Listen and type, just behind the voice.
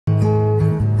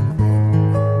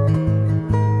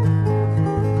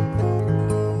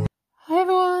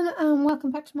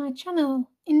welcome back to my channel.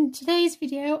 In today's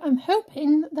video I'm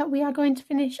hoping that we are going to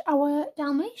finish our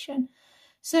Dalmatian.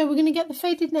 So we're going to get the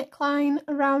faded neckline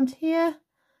around here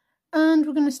and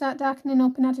we're going to start darkening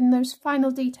up and adding those final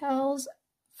details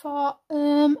for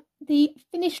the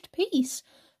finished piece.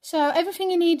 So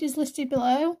everything you need is listed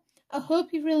below. I hope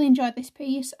you've really enjoyed this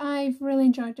piece. I've really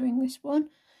enjoyed doing this one.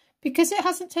 Because it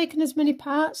hasn't taken as many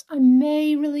parts, I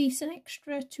may release an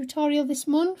extra tutorial this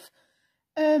month.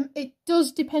 It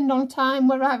does depend on time,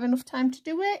 whether I have enough time to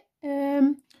do it.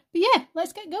 But yeah,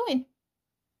 let's get going.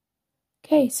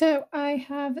 Okay, so I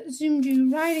have zoomed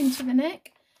you right into the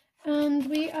neck. And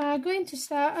we are going to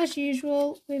start, as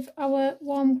usual, with our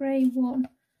warm grey one.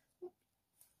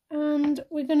 And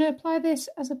we're going to apply this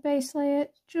as a base layer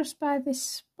just by this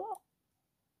spot.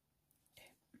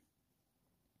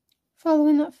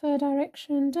 Following that fur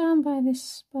direction down by this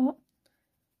spot.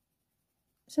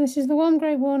 So this is the warm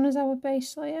grey one as our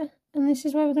base layer, and this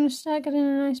is where we're going to start getting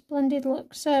a nice blended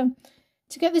look. So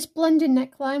to get this blended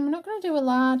neckline, we're not going to do a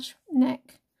large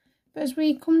neck, but as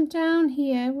we come down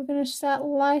here, we're going to start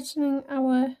lightening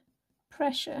our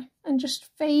pressure and just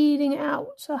fading it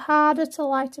out, so harder to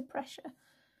lighter pressure.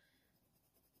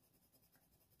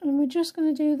 And we're just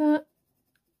going to do that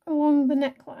along the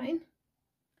neckline.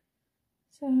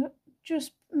 So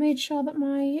just made sure that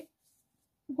my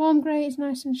warm grey is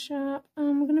nice and sharp,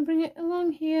 and we're going to bring it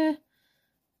along here,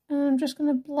 and I'm just going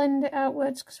to blend it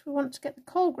outwards because we want to get the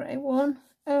cold grey one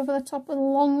over the top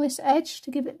along this edge to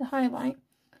give it the highlight.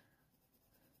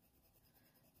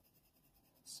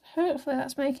 So hopefully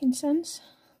that's making sense.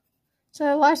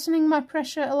 So lightening my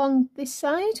pressure along this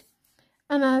side,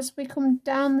 and as we come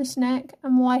down this neck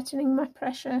I'm lightening my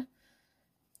pressure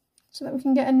so that we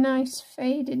can get a nice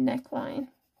faded neckline.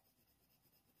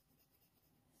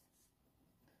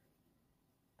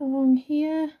 Along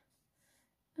here,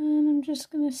 and I'm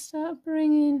just going to start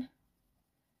bringing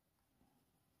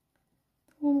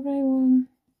the warm grey one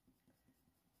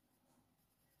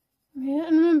from here.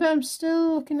 And remember, I'm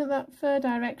still looking at that fur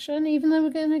direction, even though we're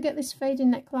going to get this faded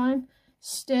neckline,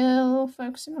 still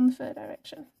focusing on the fur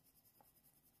direction.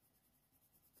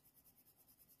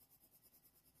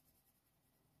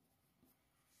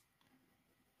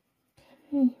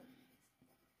 Okay.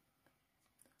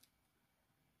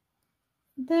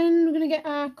 Then we're going to get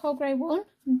our cold grey one.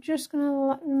 I'm just going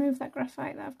to remove that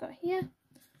graphite that I've got here.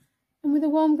 And with a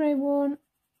warm grey one,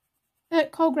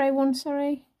 cold grey one,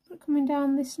 sorry, coming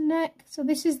down this neck. So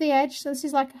this is the edge, so this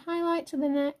is like a highlight to the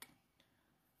neck.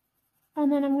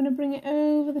 And then I'm going to bring it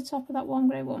over the top of that warm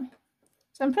grey one.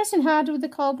 So I'm pressing harder with the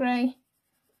cold grey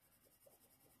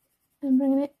and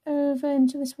bringing it over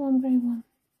into this warm grey one.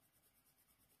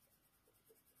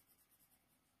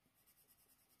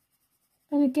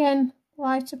 And again,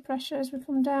 lighter pressure as we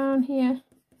come down here.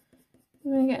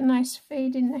 We're going to get a nice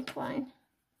faded neckline.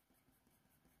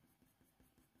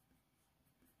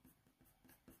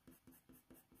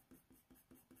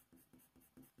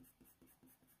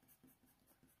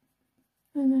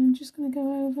 And then I'm just going to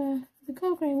go over the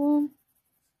cold grey one.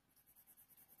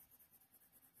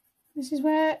 This is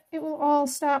where it will all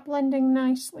start blending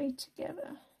nicely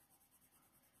together.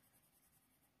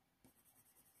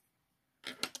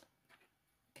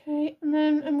 Okay, and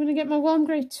then I'm going to get my warm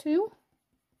grey 2,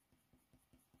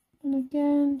 and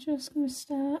again just going to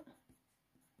start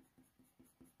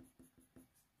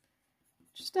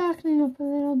just darkening up a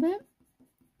little bit.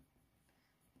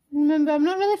 Remember, I'm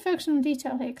not really focusing on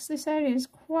detail here because this area is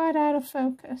quite out of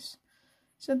focus.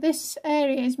 So this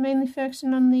area is mainly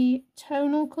focusing on the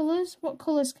tonal colours. What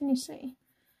colours can you see?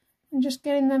 And just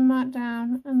getting them marked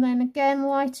down, and then again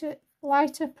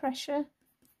lighter pressure.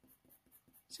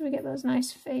 So we get those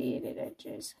nice faded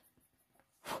edges.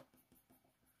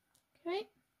 Okay.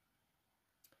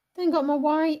 Then got my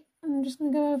white, and I'm just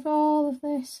going to go over all of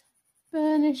this.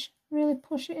 Burnish, really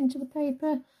push it into the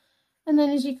paper. And then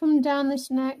as you come down this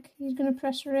neck, you're going to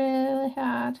press really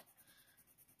hard.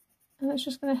 And that's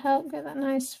just going to help get that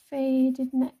nice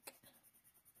faded neck.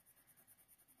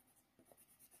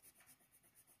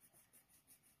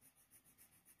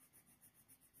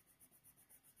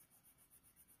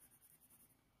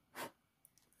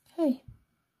 Okay,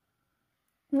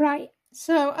 right,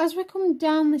 so as we come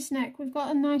down this neck, we've got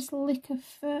a nice lick of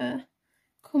fur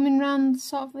coming round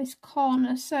sort of this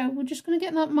corner, so we're just going to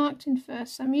get that marked in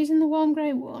first. So I'm using the warm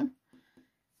grey one,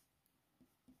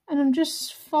 and I'm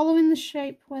just following the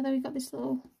shape where we've got this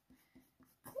little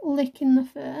lick in the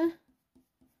fur,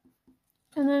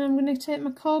 and then I'm going to take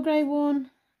my cold grey one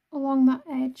along that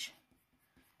edge,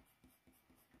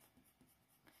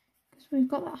 because we've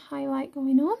got that highlight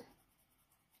going on.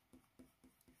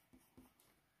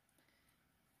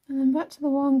 And then back to the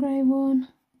warm grey one,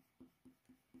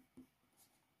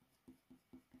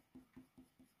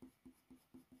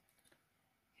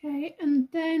 Okay, and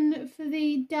then for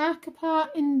the darker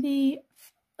part in the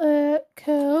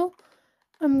curl,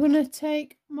 I'm going to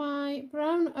take my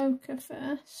brown ochre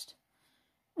first,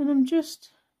 and I'm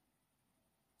just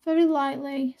very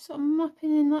lightly sort of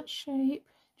mapping in that shape,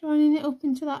 joining it up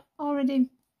into that already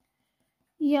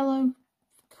yellow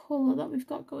colour that we've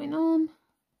got going on,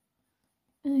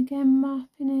 and again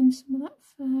mapping in some of that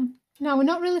fur. Now we're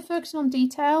not really focusing on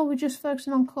detail, we're just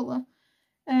focusing on colour.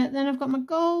 Then I've got my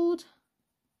gold,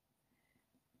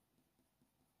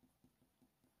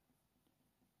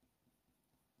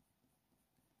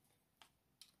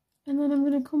 and then I'm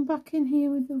going to come back in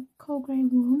here with the coal grey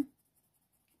one,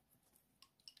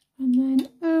 and then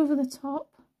over the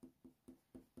top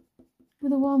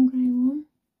with a warm grey one,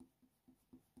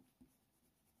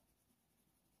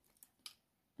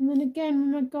 and then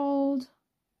again with my gold,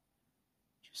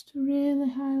 just to really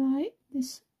highlight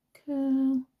this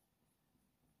curl.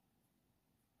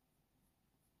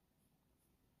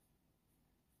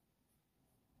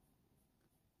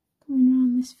 Coming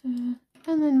around this fur,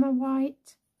 and then my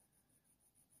white.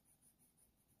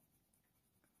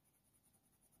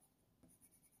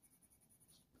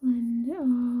 Blend it all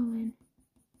in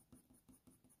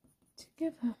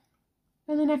together.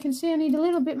 And then I can see I need a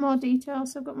little bit more detail,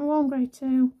 so I've got my warm grey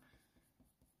too.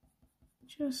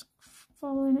 Just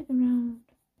following it around.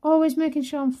 Always making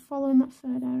sure I'm following that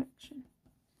fur direction.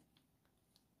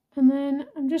 And then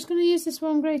I'm just going to use this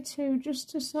warm grey too,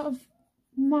 just to sort of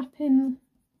map in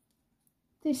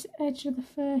this edge of the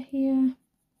fur here.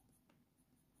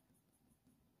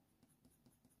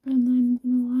 And then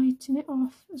I'm going to lighten it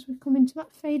off as we come into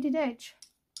that faded edge.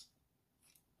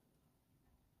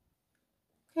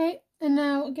 Okay, and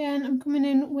now again I'm coming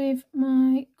in with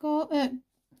my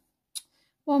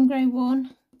warm grey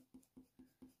one,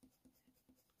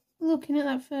 looking at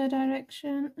that fur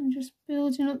direction and just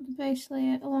building up the base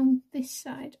layer along this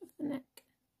side of the neck.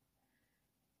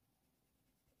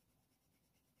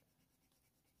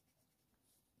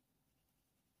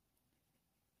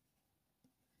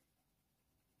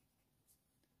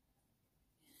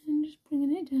 And just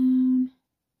bringing it down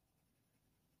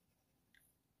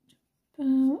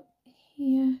about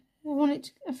here.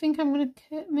 I think I'm going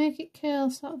to make it curl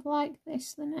sort of like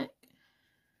this, the neck.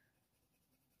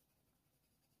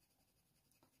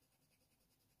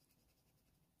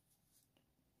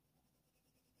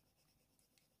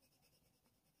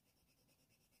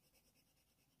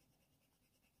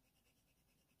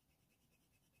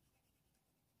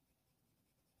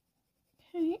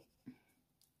 Okay,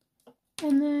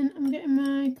 and then I'm getting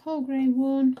my coal grey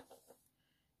one,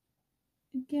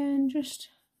 again just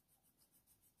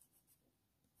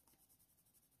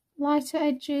lighter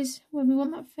edges where we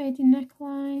want that fading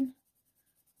neckline,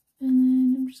 and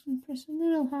then I'm just going to press a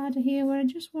little harder here where I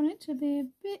just want it to be a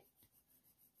bit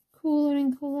cooler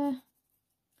in colour.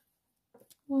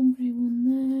 Warm grey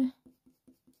one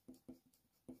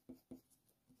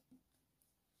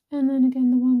there, and then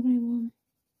again the warm grey one.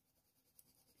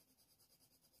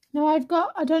 Now I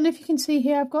don't know if you can see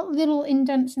here, I've got little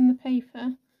indents in the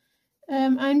paper.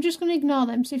 I'm just going to ignore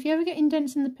them. So if you ever get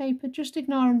indents in the paper, just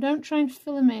ignore them. Don't try and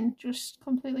fill them in, just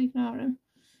completely ignore them.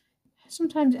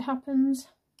 Sometimes it happens.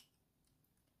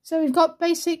 So we've got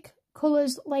basic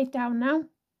colours laid down now.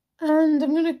 And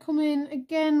I'm going to come in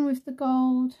again with the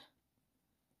gold.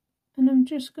 And I'm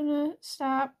just going to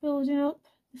start building up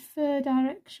the fur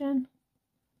direction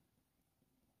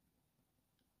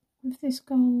with this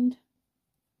gold.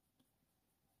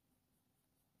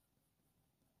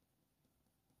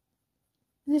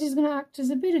 This is going to act as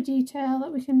a bit of detail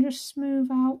that we can just smooth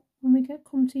out when we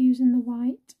come to using the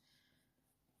white.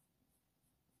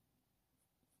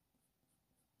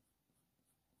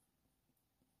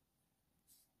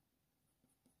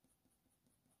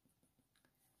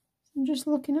 So I'm just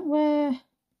looking at where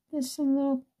there's some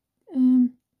little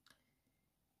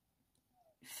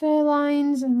fur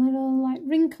lines and little like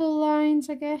wrinkle lines,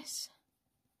 I guess.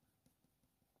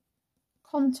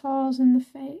 Contours in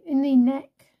the neck.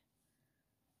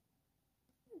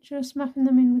 Just mapping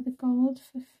them in with the gold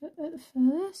at the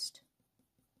first.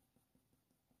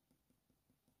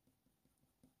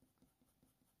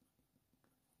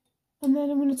 And then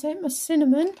I'm going to take my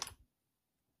cinnamon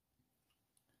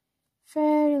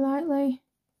very lightly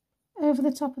over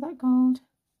the top of that gold.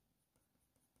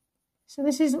 So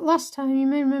this is, last time you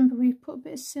may remember we put a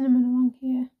bit of cinnamon along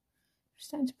here. We're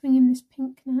starting to bring in this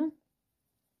pink now.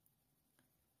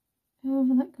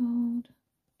 Over that gold.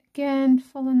 Again,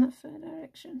 following that fur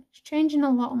direction. It's changing a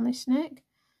lot on this neck,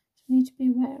 so we need to be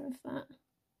aware of that.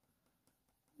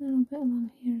 A little bit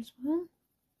along here as well.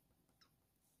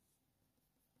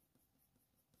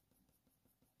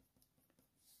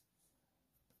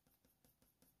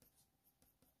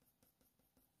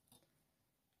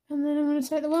 And then I'm going to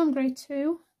take the warm grey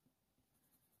 2.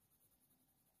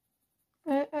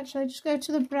 Actually, just go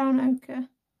to the brown ochre.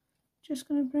 Just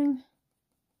going to bring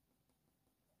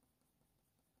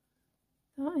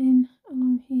that in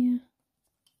along here.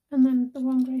 And then the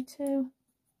warm grey 2.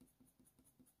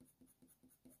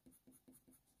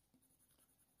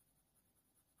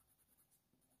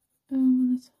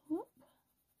 Over the top.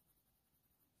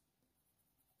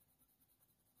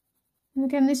 And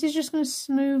again, this is just going to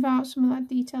smooth out some of that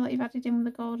detail that you've added in with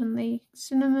the gold and the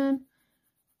cinnamon,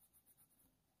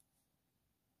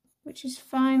 which is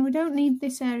fine. We don't need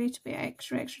this area to be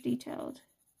extra detailed.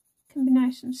 It can be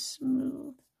nice and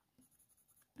smooth.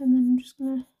 And then I'm just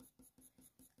going to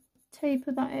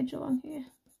taper that edge along here.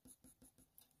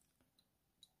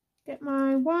 Get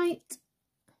my white.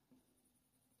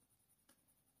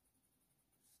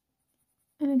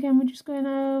 And again, we're just going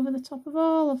over the top of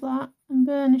all of that and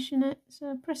burnishing it.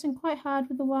 So pressing quite hard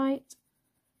with the white.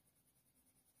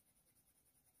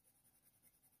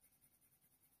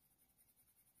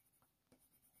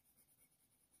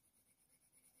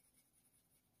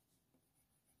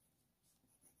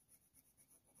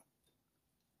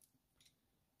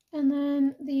 And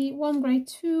then the warm grey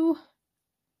 2.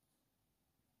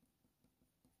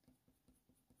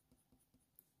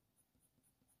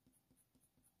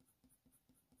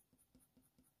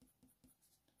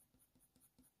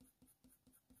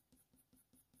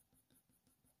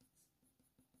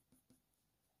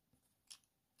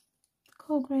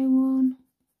 Cold grey 1.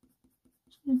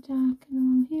 Just going to darken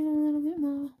along here a little bit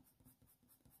more.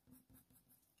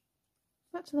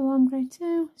 Back to the warm grey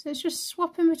 2. So it's just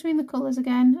swapping between the colours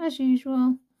again, as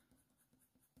usual.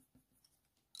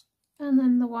 And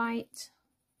then the white.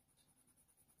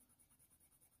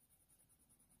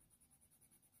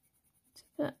 To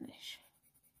burnish.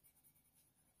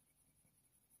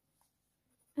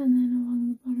 And then along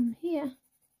the bottom here.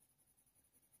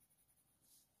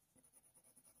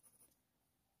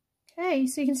 Okay,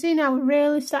 so you can see now we're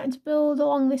really starting to build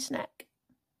along this neck.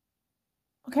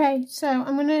 Okay, so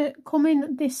I'm going to come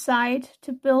in this side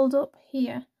to build up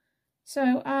here.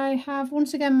 So I have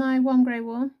once again my warm grey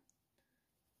 1.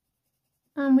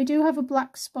 And we do have a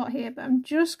black spot here, but I'm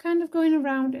just kind of going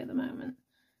around it at the moment.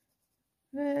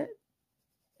 The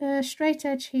straight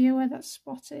edge here where that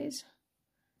spot is.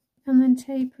 And then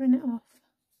tapering it off.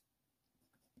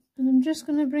 And I'm just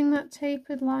going to bring that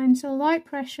tapered line, so light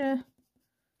pressure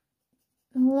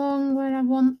along where I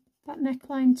want that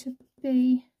neckline to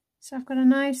be. So I've got a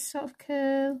nice sort of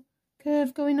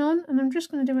curve going on, and I'm just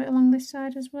going to do it along this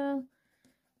side as well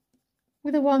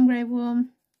with a warm grey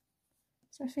 1.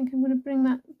 So I think I'm going to bring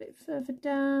that a bit further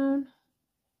down.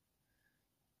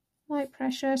 Light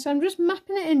pressure. So I'm just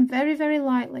mapping it in very, very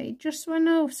lightly, just so I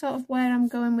know sort of where I'm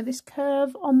going with this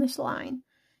curve on this line.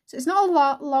 So it's not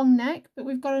a long neck, but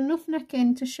we've got enough neck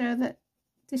in to show that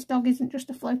this dog isn't just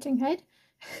a floating head.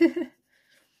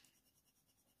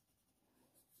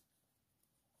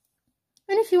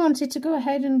 And if you wanted to go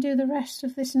ahead and do the rest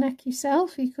of this neck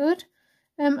yourself, you could.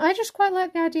 I just quite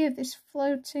like the idea of this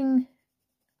floating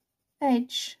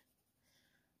edge.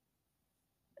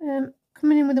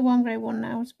 Coming in with the warm grey 1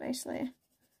 now as base layer.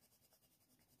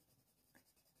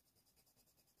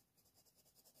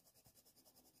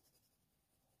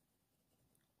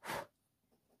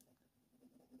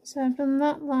 So I've done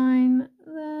that line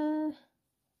there.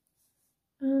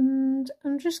 And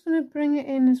I'm just going to bring it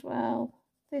in as well.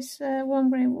 This warm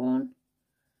grey 1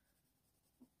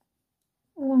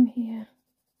 along here,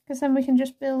 because then we can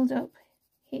just build up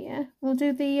here. We'll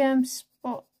do the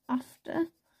spot after.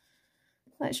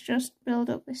 Let's just build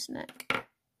up this neck.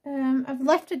 I've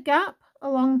left a gap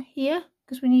along here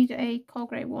because we need a cold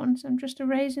grey 1, so I'm just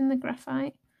erasing the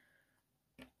graphite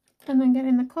and then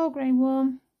getting the cold grey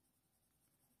 1.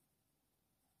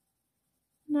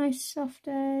 Nice soft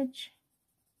edge.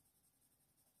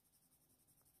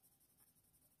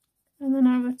 And then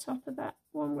over top of that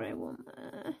warm grey 1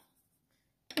 there.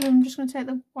 And I'm just going to take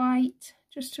the white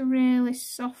just to really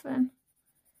soften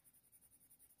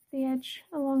the edge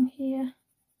along here.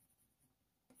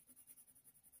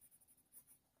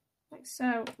 Like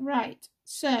so. Right,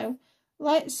 so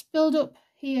let's build up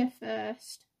here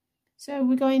first. So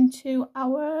we're going to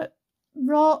our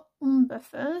raw umber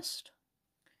first.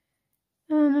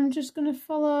 And I'm just going to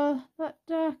follow that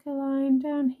darker line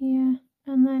down here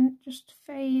and then just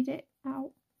fade it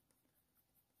out.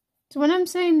 So when I'm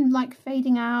saying like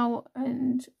fading out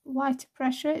and lighter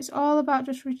pressure, it's all about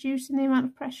just reducing the amount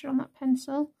of pressure on that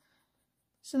pencil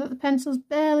so that the pencil's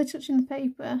barely touching the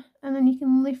paper, and then you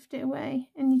can lift it away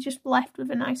and you're just left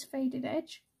with a nice faded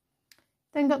edge.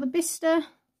 Then got the Bistre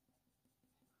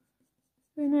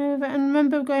Going over, and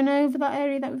remember going over that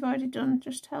area that we've already done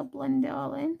just to help blend it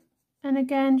all in. And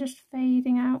again, just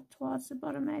fading out towards the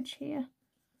bottom edge here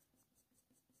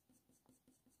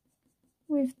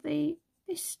with the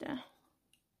Bistre.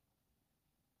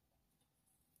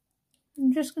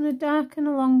 I'm just going to darken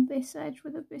along this edge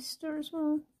with a Bistre as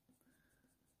well.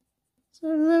 So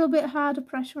a little bit harder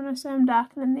pressure when I say I'm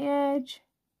darkening the edge.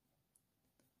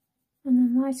 And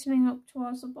then lightening up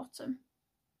towards the bottom.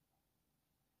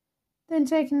 Then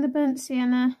taking the burnt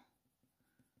sienna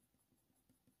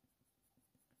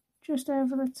just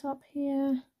over the top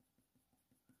here.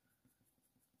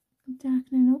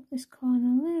 Darkening up this corner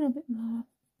a little bit more.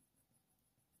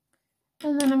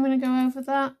 And then I'm going to go over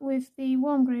that with the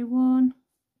warm grey one.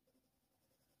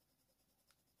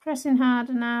 Pressing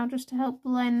harder now just to help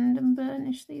blend and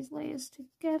burnish these layers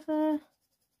together.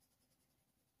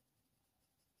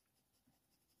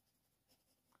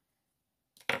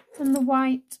 And the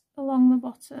white along the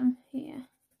bottom here.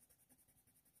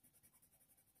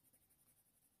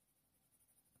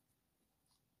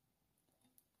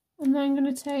 And then I'm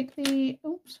going to take the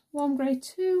warm grey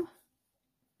 2.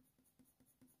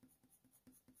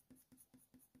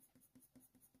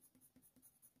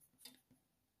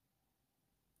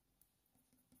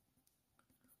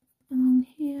 Along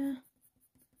here.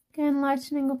 Again,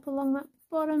 lightening up along that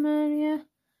bottom area.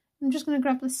 I'm just going to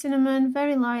grab the cinnamon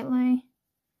very lightly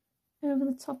over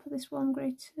the top of this warm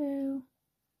grey 2.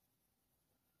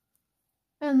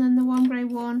 And then the warm grey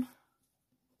 1.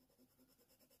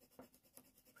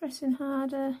 Pressing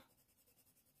harder,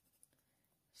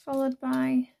 followed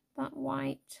by that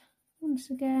white once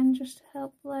again just to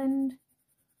help blend,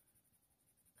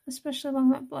 especially along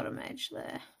that bottom edge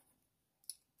there.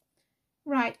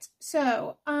 Right,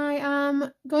 so I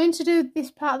am going to do this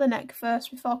part of the neck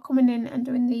first before coming in and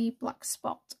doing the black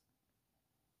spot.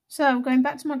 So going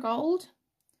back to my gold,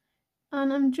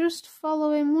 and I'm just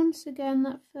following once again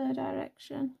that third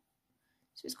direction,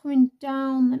 so it's coming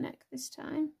down the neck this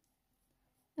time.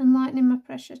 And lightening my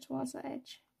pressure towards the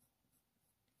edge.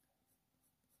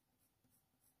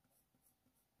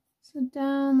 So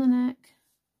down the neck.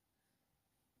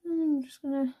 And I'm just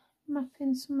going to map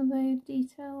in some of the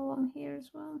detail along here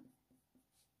as well.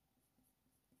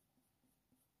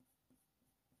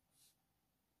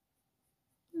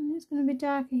 And it's going to be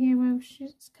darker here where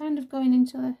it's kind of going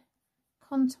into the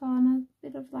contour and a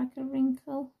bit of like a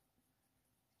wrinkle.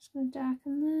 Just going to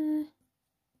darken there.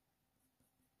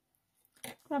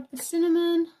 Grab the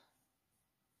cinnamon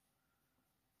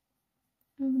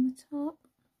over the top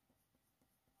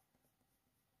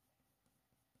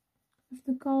of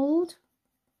the gold,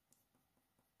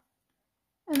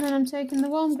 and then I'm taking the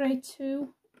warm grey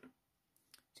 2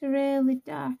 to really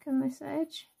darken this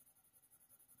edge.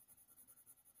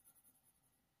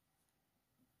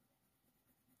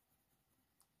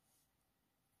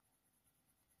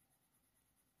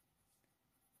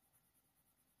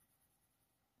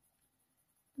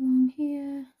 Along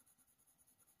here.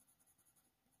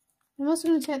 I'm also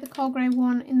going to take the cold grey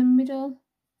 1 in the middle,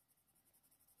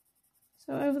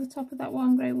 so over the top of that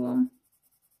warm grey 1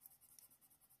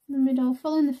 in the middle,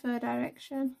 following the third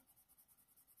direction,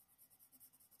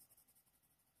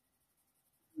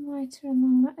 lighter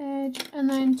along that edge, and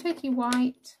then take your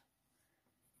white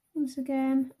once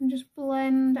again and just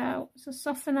blend out, so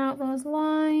soften out those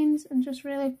lines and just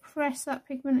really press that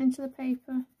pigment into the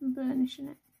paper and burnishing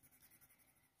it.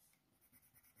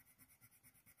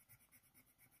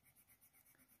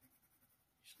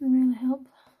 Really help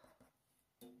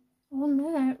on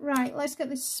there. Right, let's get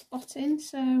this spot in.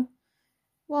 So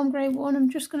warm grey 1,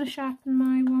 I'm just going to sharpen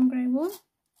my warm grey 1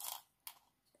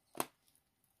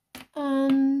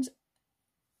 and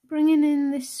bringing in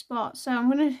this spot. So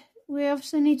we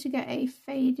obviously need to get a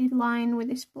faded line with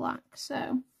this black,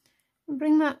 so I'll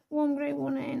bring that warm grey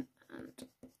 1 in and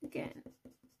again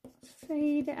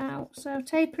fade it out, so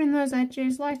tapering those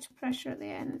edges, lighter pressure at the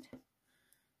end.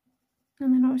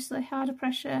 And then obviously harder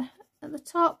pressure at the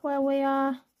top where we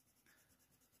are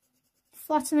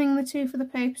flattening the 2 for the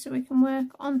paper so we can work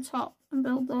on top and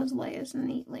build those layers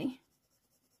neatly.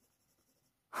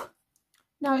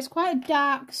 Now it's quite a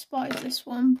dark spot is this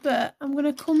one, but I'm going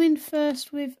to come in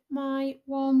first with my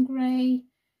warm grey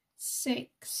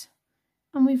 6.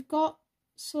 And we've got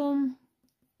some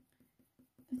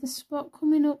of the spot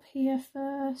coming up here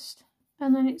first,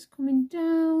 and then it's coming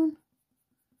down.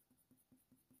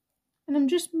 And I'm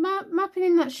just mapping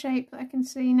in that shape that I can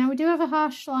see. Now we do have a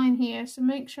harsh line here, so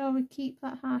make sure we keep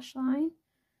that harsh line.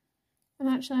 And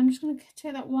actually I'm just going to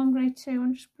take that warm grey 2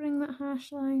 and just bring that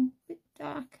harsh line a bit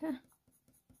darker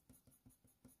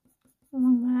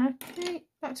along there. Okay,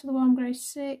 back to the warm grey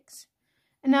 6.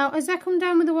 And now as I come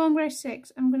down with the warm grey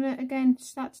 6, I'm going to again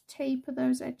start to taper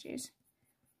those edges.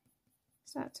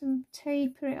 Start to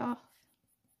taper it off.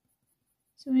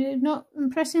 So I'm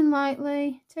pressing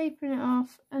lightly, tapering it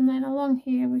off, and then along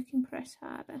here we can press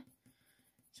harder.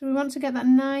 So we want to get that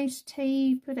nice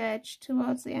tapered edge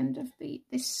towards the end of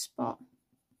this spot.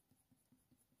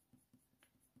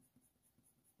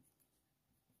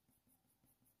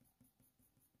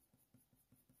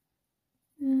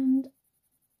 And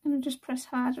I'm going to just press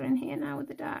harder in here now with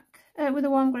the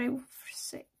warm grey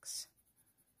 6.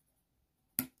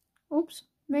 Oops,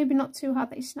 maybe not too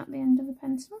hard that you snap the end of the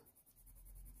pencil.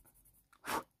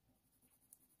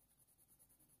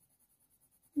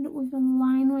 End up with a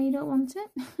line where you don't want it.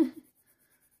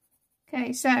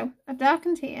 Okay, so I've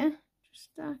darkened here.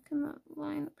 Just darken that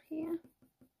line up here.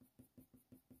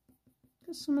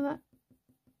 Got some of that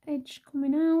edge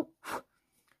coming out.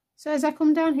 So as I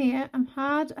come down here, I'm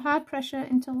hard pressure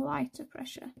into lighter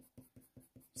pressure.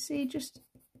 See,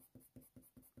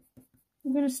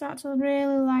 I'm going to start to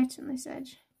really lighten this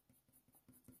edge.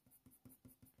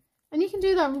 And you can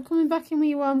do that with coming back in with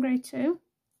your warm grey too.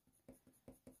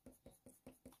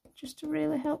 Just to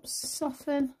really help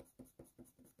soften.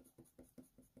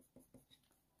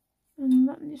 And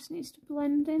that just needs to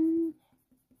blend in.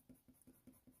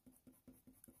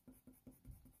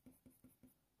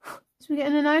 So we're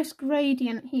getting a nice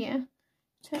gradient here.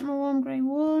 Take my warm grey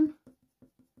 1.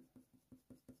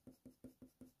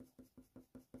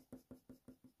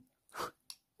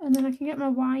 And then I can get my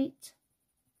white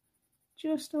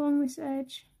just along this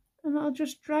edge. And that'll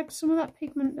just drag some of that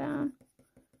pigment down.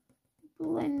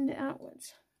 Blend it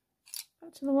outwards.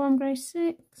 Back to the warm grey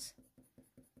 6.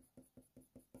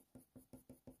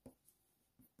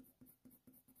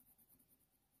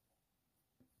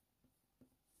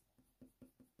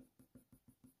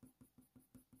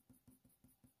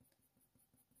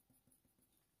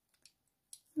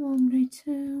 Warm grey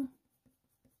 2.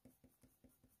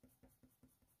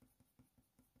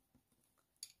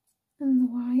 And the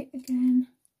white again.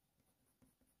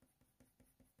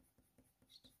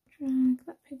 Just drag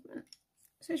that pigment.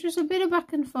 So it's just a bit of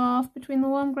back and forth between the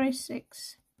warm grey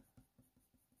 6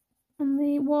 and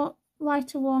the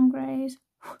lighter warm greys.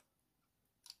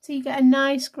 So you get a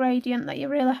nice gradient that you're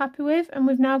really happy with, and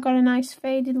we've now got a nice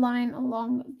faded line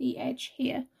along the edge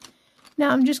here. Now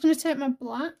I'm just going to take my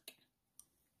black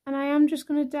and I am just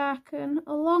going to darken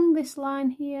along this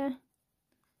line here.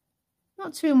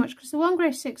 Not too much, because the warm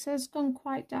grey 6 has gone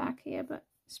quite dark here, but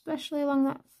especially along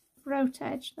that throat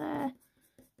edge there.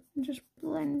 And just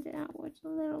blend it outwards a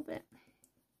little bit.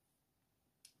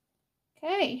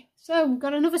 Okay, so we've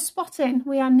got another spot in.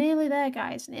 We are nearly there,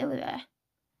 guys, nearly there.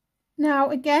 Now,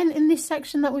 again, in this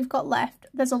section that we've got left,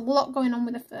 there's a lot going on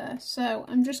with the fur. So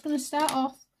I'm just going to start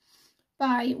off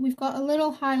by, we've got a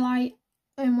little highlight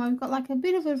where we've got like a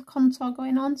bit of a contour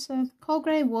going on. So cold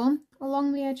grey 1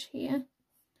 along the edge here.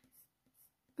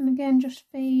 And again, just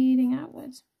fading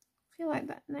outwards. I feel like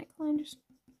that neckline just...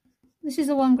 This is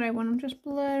the warm grey 1. I'm just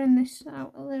blurring this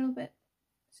out a little bit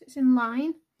so it's in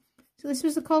line. So this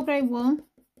was the cold grey 1.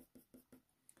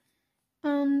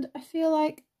 And I feel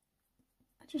like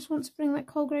I just want to bring that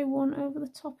cold grey 1 over the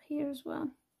top here as well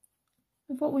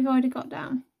of what we've already got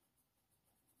down.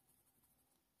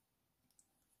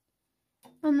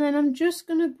 And then I'm just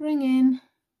going to bring in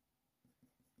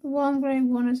the warm grey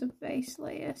 1 as a base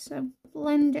layer. So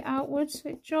blend it outwards so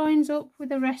it joins up with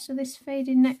the rest of this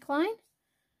faded neckline.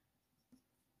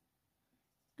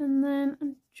 And then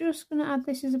I'm just going to add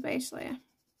this as a base layer.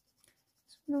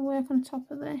 So I'm going to work on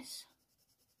top of this.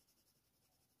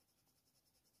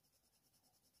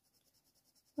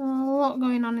 A lot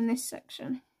going on in this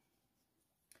section.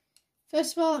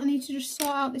 First of all, I need to just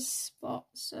sort out this spot.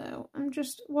 So I'm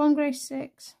just warm grey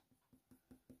 6.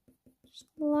 Just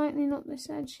lightening up this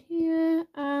edge here,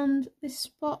 and this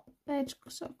spot edge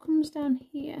sort of comes down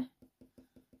here.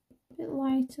 A bit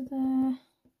lighter there.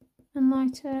 And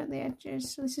lighter at the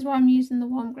edges. So this is why I'm using the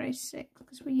warm grey 6,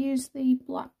 because we used the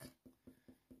black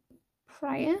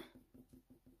prior.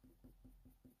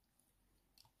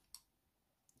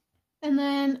 And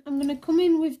then I'm going to come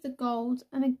in with the gold,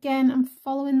 and again I'm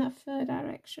following that fur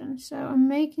direction. So I'm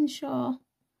making sure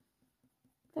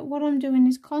that what I'm doing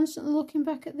is constantly looking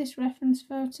back at this reference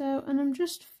photo, and I'm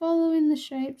just following the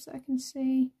shapes that I can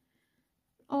see.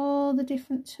 All the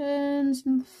different turns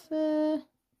and the fur.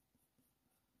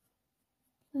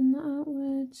 Blend that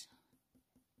outwards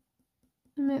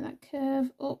and make that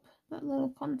curve up, that little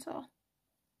contour.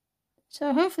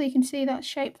 So hopefully you can see that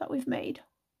shape that we've made.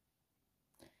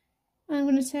 I'm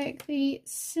going to take the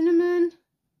cinnamon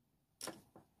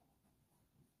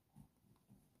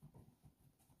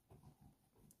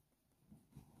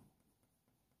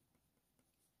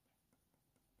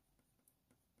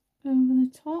over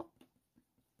the top.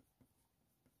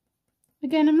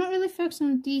 Again, I'm not really focusing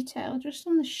on detail, just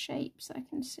on the shapes I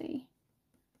can see.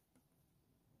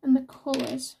 And the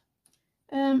colours.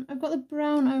 I've got the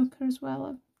brown ochre as well.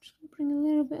 I'm just going to bring a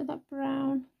little bit of that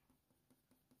brown.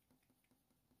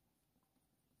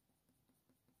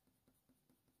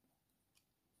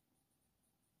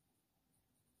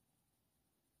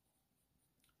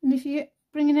 And if you're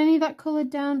bringing any of that colour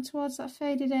down towards that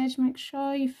faded edge, make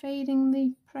sure you're fading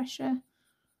the pressure.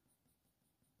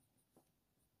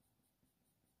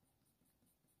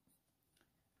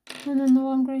 And then the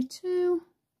warm grey 2.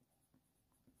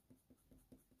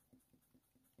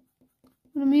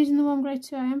 When I'm using the warm grey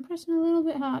 2, I am pressing a little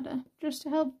bit harder, just to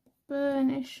help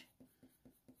burnish,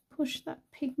 push that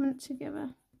pigment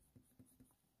together.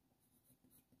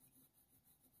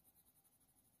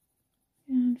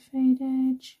 And fade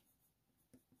edge.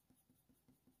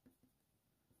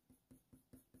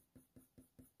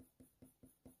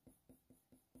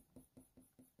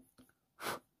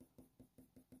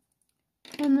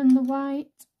 And then the white.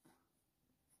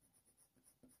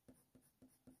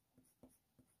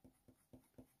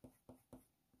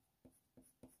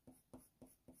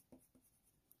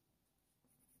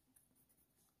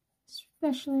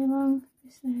 Especially along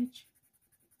this edge.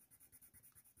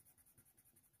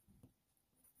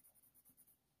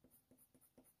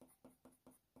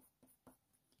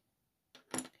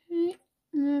 Okay,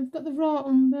 and then I've got the raw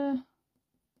umber.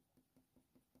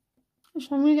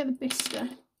 Actually, I'm going to get the Bistre.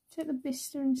 Take the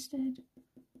Bistre instead.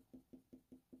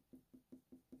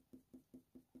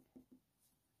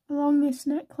 Along this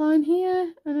neckline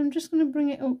here, and I'm just going to bring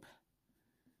it up.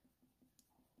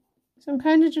 So I'm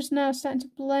kind of just now starting to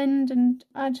blend and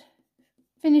add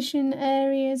finishing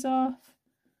areas off.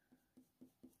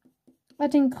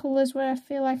 Adding colours where I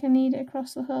feel like I need it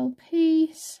across the whole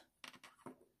piece.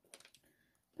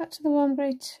 Back to the warm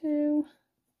grey 2.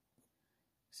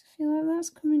 So I feel like that's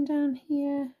coming down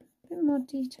here. A bit more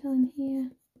detail in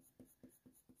here.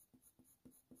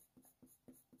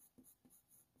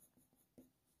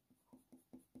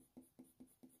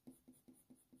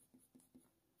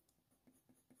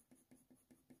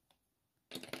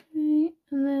 Okay,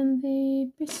 and then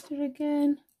the Bistre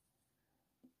again.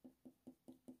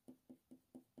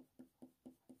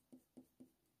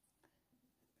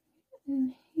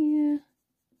 In here.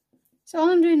 So all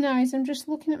I'm doing now is I'm just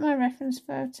looking at my reference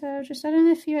photo, just adding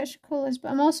a few extra colours, but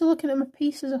I'm also looking at my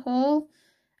piece as a whole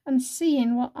and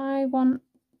seeing what I want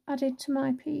added to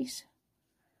my piece.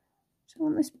 So I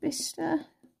want this Bistre.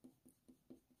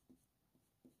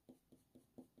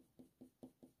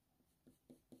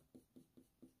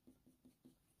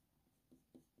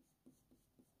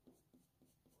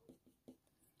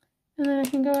 And then I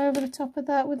can go over the top of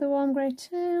that with the warm grey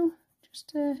 2, just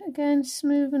to, again,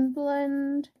 smooth and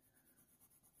blend.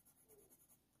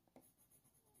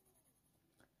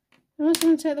 I'm also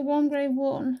going to take the warm grey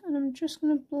 1 and I'm just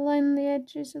going to blend the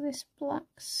edges of this black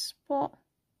spot.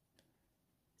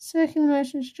 Circular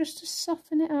motions just to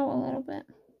soften it out a little bit.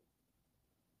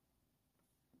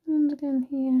 And again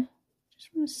here, just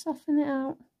want to soften it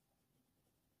out.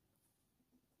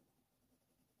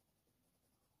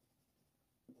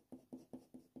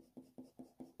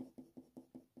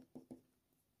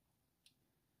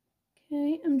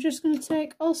 Okay, I'm just going to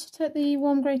also take the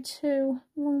warm grey 2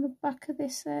 along the back of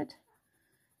this head.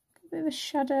 A bit of a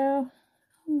shadow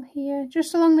on here,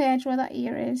 just along the edge where that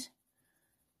ear is.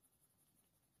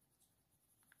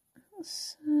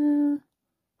 So,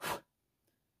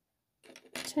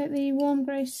 take the warm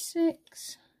grey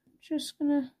 6, just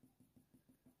going to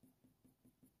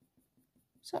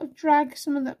sort of drag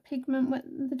some of that pigment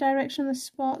with the direction of the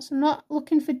spots. I'm not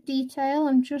looking for detail,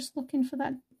 I'm just looking for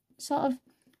that sort of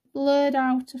blurred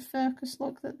out of focus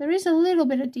look. That there is a little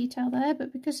bit of detail there,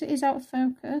 but because it is out of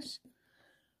focus,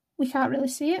 we can't really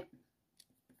see it.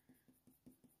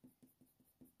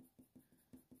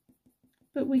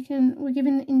 But we're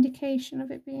giving the indication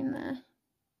of it being there.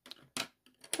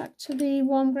 Back to the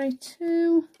warm grey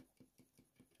 2.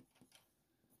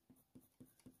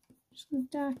 Just going to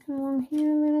darken along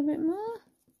here a little bit more.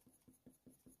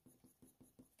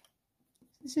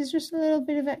 This is just a little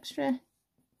bit of extra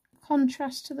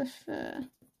contrast to the fur.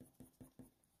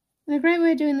 And a great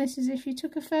way of doing this is if you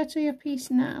took a photo of your piece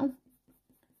now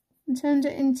and turned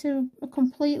it into a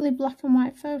completely black and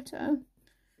white photo.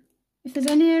 If there's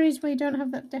any areas where you don't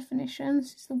have that definition,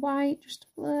 this is the white, just to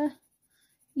blur,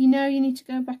 you know you need to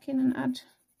go back in and add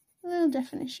a little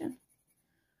definition.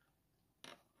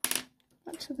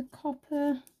 Back to the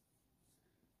copper.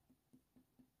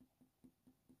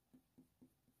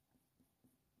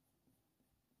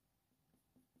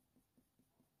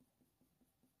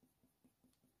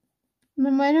 And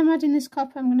then when I'm adding this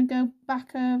copper, I'm going to go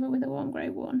back over with a warm grey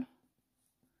 1.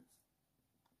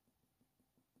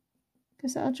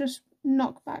 Because that'll just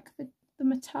knock back the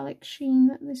metallic sheen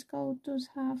that this gold does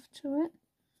have to it.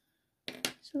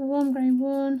 So the warm grey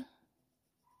 1.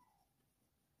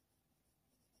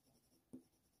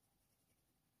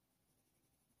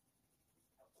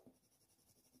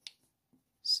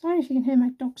 Sorry if you can hear my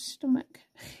dog's stomach.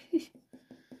 He's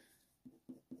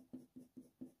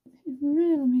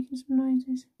really making some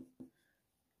noises.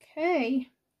 Okay,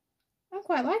 I'm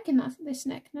quite liking this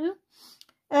neck now.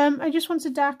 I just want to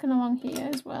darken along here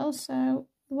as well, so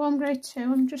the warm grey 2,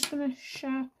 I'm just going to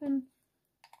sharpen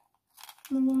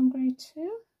my warm grey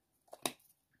 2.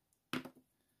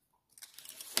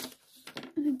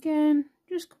 And again,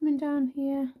 just coming down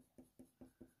here.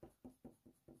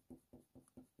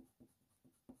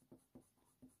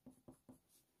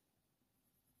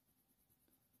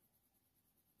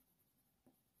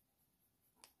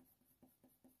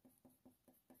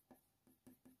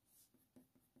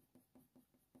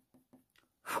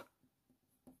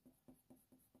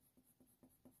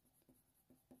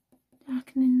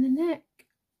 Darkening the neck.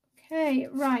 Okay,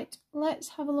 right, let's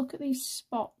have a look at these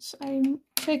spots. I'm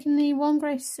taking the warm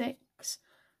grey 6.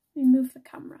 Let me move the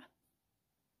camera.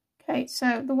 Okay,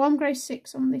 so the warm grey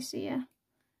 6 on this ear.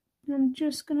 And I'm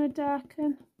just going to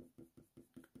darken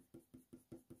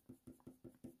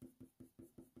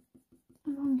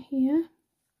along here.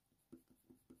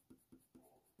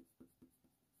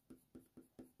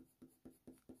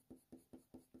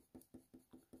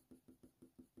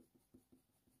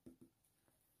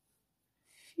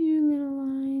 Few little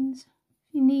lines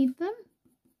if you need them.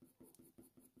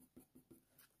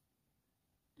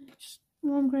 Just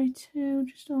warm grey 2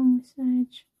 just along this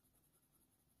edge.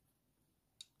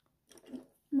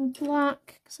 And a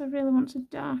black because I really want to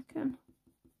darken.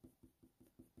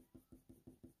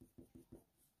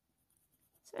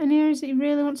 So any areas that you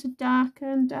really want to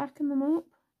darken them up.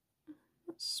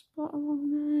 That spot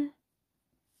along there.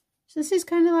 So this is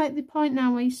kind of like the point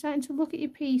now where you're starting to look at your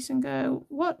piece and go,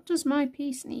 what does my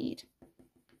piece need?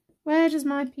 Where does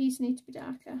my piece need to be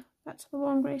darker? Back to the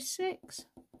warm grey 6.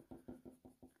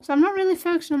 So I'm not really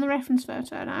focusing on the reference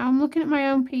photo now. I'm looking at my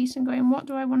own piece and going, what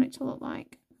do I want it to look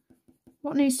like?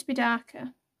 What needs to be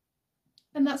darker?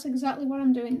 And that's exactly what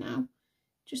I'm doing now.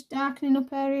 Just darkening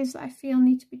up areas that I feel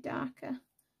need to be darker.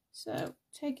 So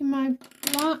taking my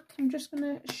black, I'm just going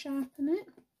to sharpen it.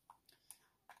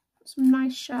 Some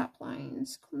nice sharp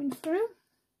lines coming through,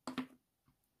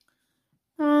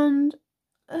 and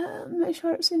make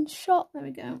sure it's in shot. There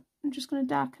we go. I'm just going to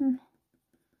darken.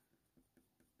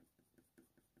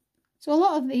 So a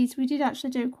lot of these we did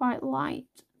actually do quite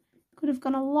light. Could have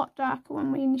gone a lot darker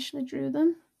when we initially drew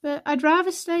them, but I'd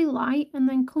rather stay light and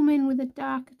then come in with the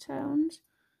darker tones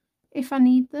if I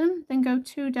need them, than go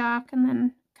too dark and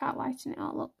then can't lighten it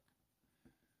all up.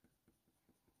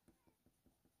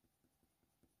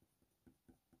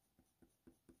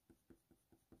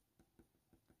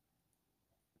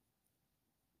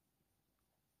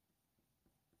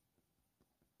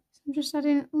 I'm just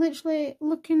adding, literally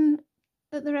looking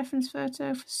at the reference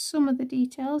photo for some of the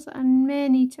details that I may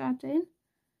need to add in.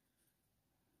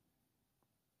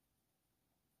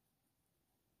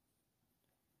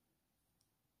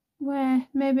 Where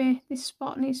maybe this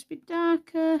spot needs to be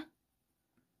darker.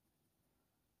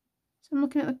 So I'm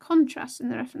looking at the contrast in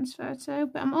the reference photo,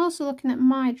 but I'm also looking at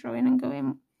my drawing and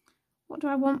going, what do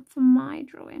I want for my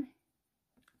drawing?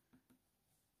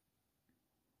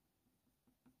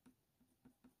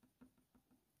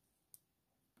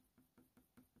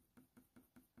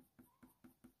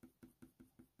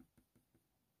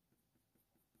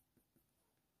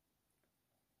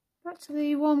 Back to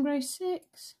the warm grey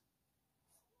 6.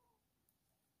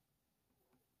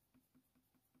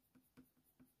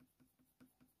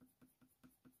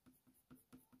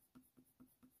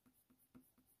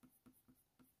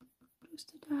 Just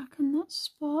to darken that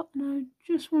spot, and I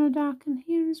just want to darken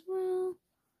here as well.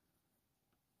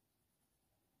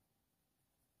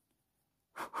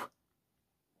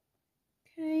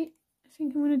 Okay, I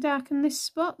think I'm going to darken this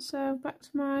spot, so back to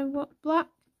my black.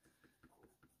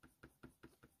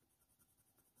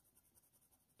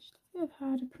 Just a bit of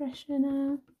harder pressure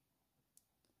now.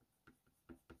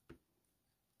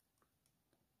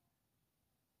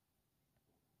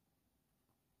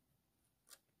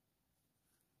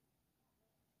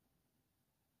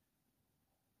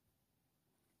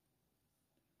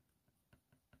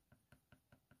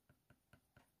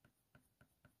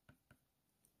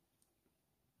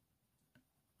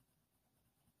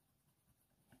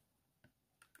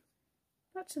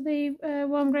 Back to the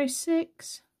warm grey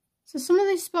 6. So some of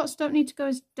these spots don't need to go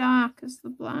as dark as the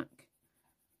black.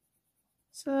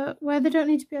 So where they don't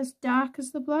need to be as dark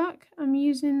as the black, I'm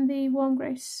using the warm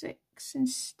grey 6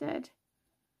 instead,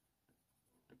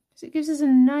 because it gives us a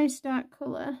nice dark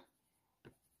colour.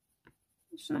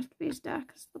 It doesn't have to be as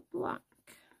dark as the black.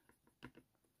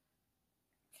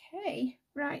 Okay,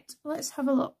 right, let's have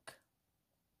a look.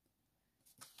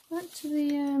 Back to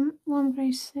the warm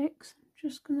grey 6. I'm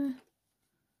just gonna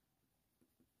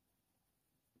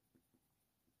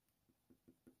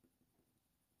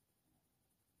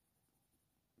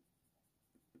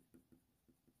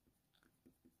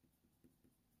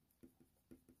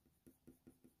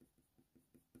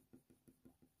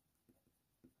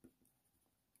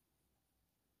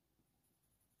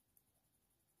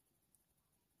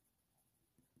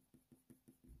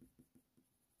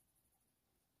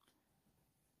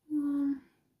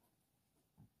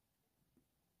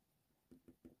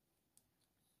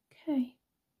okay,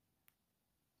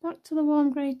 back to the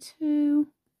warm grey 2.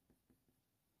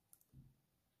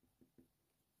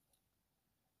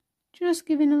 Just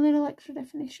giving a little extra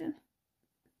definition.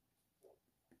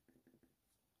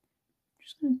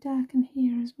 Just going to darken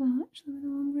here as well, actually, with the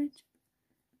warm grey 2.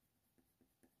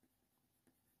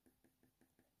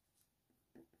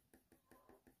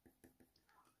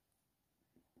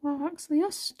 Wow, actually,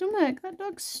 your stomach, that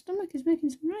dog's stomach is making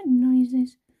some right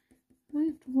noises. I might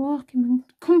have to walk him and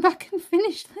come back and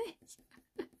finish this.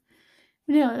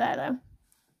 We're nearly there though.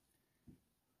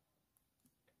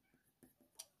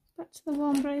 Back to the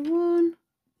warm grey 1.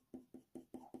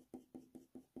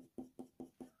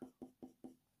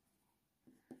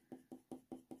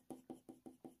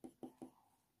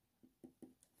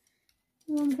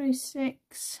 Warm grey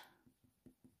 6.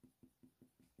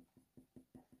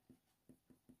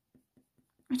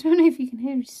 I don't know if you can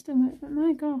hear his stomach, but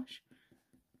my gosh.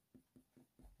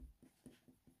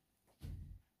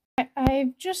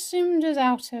 I've just zoomed us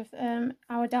out of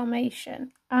our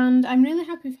Dalmatian, and I'm really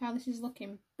happy with how this is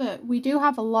looking, but we do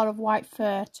have a lot of white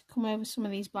fur to come over some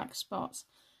of these black spots.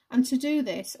 And to do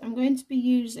this, I'm going to be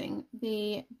using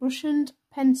the brush and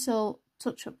pencil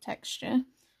touch-up texture,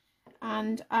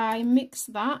 and I mix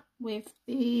that with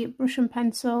the brush and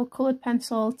pencil, coloured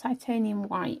pencil, titanium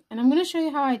white. And I'm going to show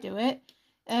you how I do it.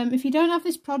 If you don't have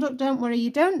this product, don't worry,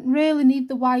 you don't really need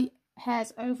the white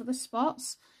hairs over the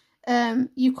spots.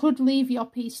 You could leave your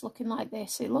piece looking like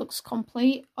this, it looks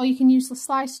complete, or you can use the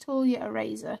slice tool, your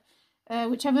eraser,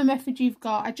 whichever method you've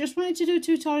got. I just wanted to do a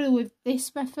tutorial with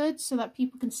this method so that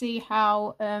people can see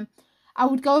how I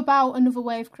would go about another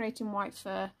way of creating white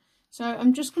fur. So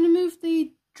I'm just going to move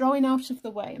the drawing out of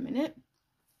the way a minute.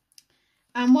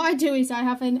 And what I do is I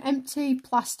have an empty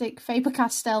plastic Faber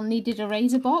Castell kneaded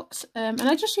eraser box, and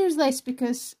I just use this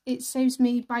because it saves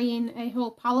me buying a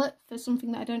whole palette for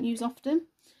something that I don't use often.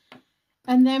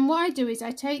 And then what I do is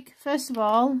I take, first of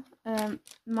all,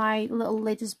 my little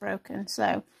lid is broken,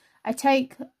 so I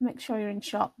take, make sure you're in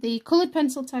shot, the coloured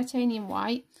pencil titanium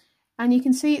white, and you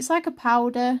can see it's like a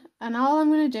powder, and all I'm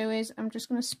going to do is I'm just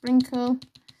going to sprinkle,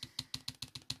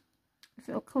 if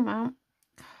it'll come out,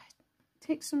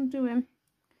 take some doing.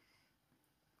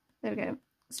 There we go.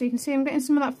 So you can see I'm getting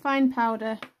some of that fine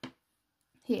powder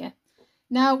here.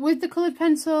 Now with the coloured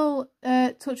pencil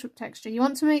touch-up texture, you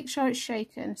want to make sure it's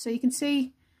shaken. So you can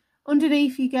see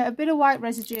underneath you get a bit of white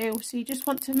residue. So you just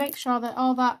want to make sure that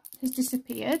all that has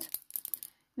disappeared.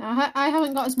 Now I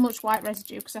haven't got as much white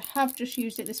residue because I have just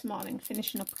used it this morning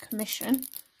finishing up a commission.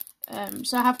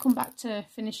 So I have come back to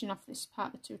finishing off this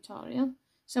part of the tutorial.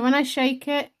 So when I shake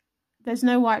it, there's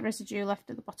no white residue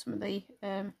left at the bottom of the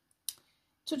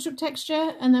touch-up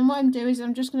texture. And then what I'm doing is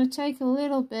I'm just going to take a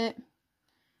little bit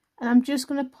and I'm just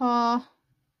going to pour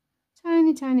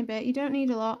tiny bit, you don't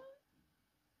need a lot,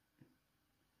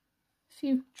 a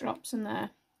few drops in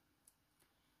there.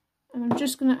 And I'm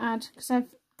just going to add, because I've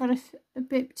got a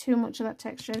bit too much of that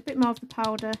texture, a bit more of the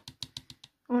powder.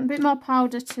 I want a bit more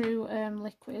powder to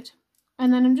liquid.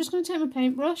 And then I'm just going to take my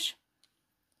paintbrush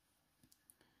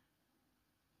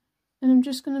and I'm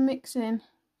just going to mix in.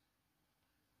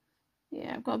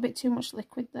 Yeah, I've got a bit too much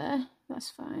liquid there,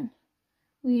 that's fine.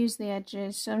 We'll use the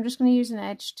edges, so I'm just going to use an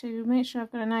edge to make sure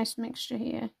I've got a nice mixture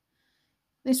here.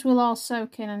 This will all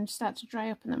soak in and start to dry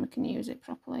up and then we can use it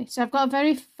properly. So I've got a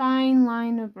very fine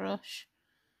liner brush.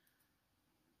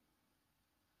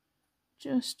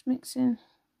 Just mixing.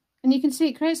 And you can see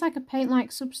it creates like a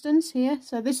paint-like substance here.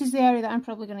 So this is the area that I'm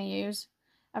probably going to use.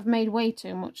 I've made way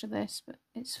too much of this, but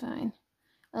it's fine.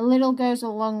 A little goes a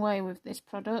long way with this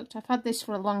product. I've had this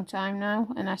for a long time now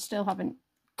and I still haven't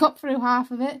got through half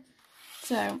of it.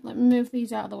 So let me move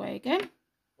these out of the way again.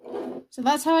 So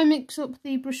that's how I mix up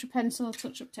the brush and pencil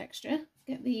touch-up texture.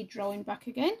 Get the drawing back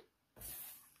again.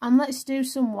 And let's do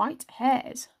some white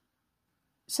hairs.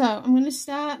 So I'm going to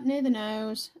start near the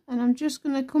nose, and I'm just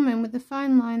going to come in with the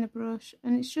fine liner brush,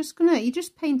 and it's just going to, you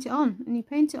just paint it on, and you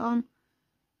paint it on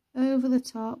over the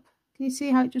top. Can you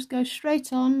see how it just goes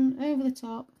straight on over the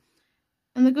top?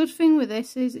 And the good thing with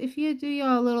this is if you do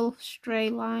your little stray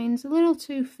lines a little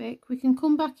too thick, we can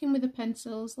come back in with the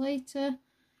pencils later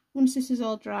once this is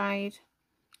all dried,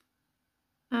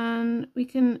 and we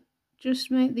can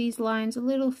just make these lines a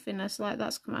little thinner. So like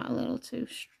that's come out a little too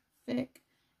thick.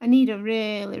 I need a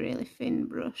really thin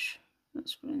brush.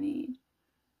 That's what I need.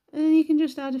 And then you can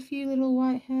just add a few little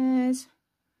white hairs.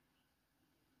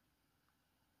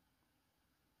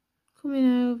 Coming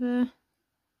over.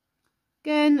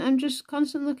 Again, I'm just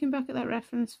constantly looking back at that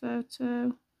reference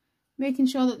photo, making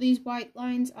sure that these white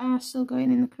lines are still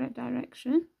going in the correct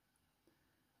direction.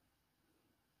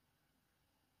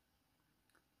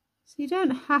 So you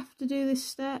don't have to do this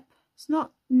step. It's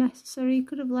not necessary. You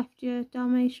could have left your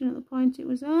Dalmatian at the point it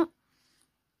was at.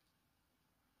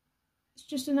 It's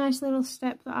just a nice little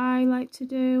step that I like to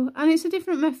do. And it's a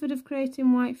different method of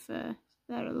creating white fur.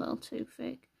 They're a little too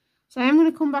thick. So I am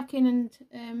going to come back in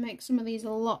and make some of these a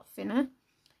lot thinner.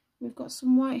 We've got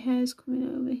some white hairs coming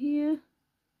over here.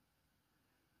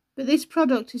 But this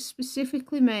product is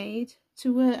specifically made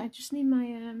to work. I just need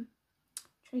my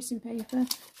tracing paper.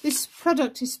 This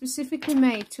product is specifically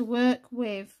made to work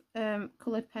with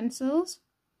coloured pencils,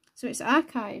 so it's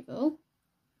archival,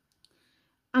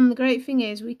 and the great thing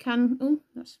is we can, oh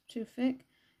that's too thick,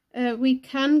 we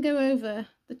can go over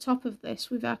the top of this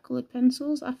with our coloured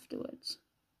pencils afterwards.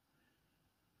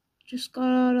 Just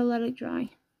gotta let it dry.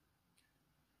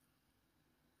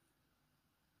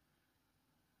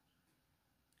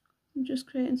 I'm just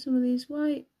creating some of these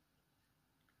white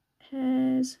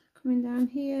hairs coming down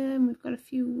here, and we've got a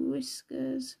few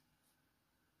whiskers.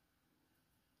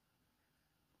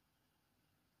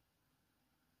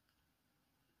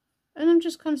 And I'm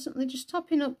just constantly just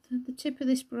topping up the tip of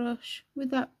this brush with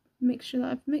that mixture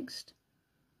that I've mixed.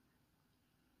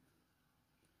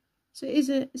 So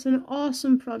it's an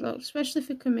awesome product, especially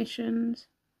for commissions.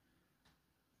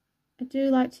 I do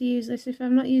like to use this if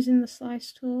I'm not using the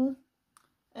slice tool.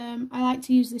 I like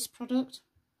to use this product.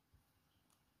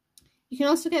 You can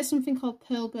also get something called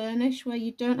pearl burnish, where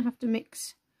you don't have to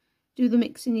do the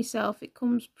mixing yourself. It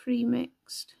comes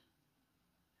pre-mixed.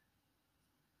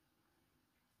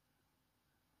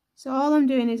 So all I'm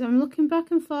doing is I'm looking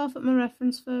back and forth at my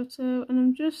reference photo, and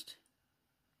I'm just,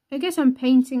 I guess I'm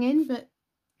painting in, but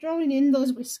drawing in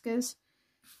those whiskers.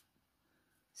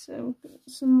 So we've got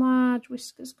some large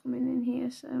whiskers coming in here,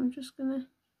 so I'm just gonna,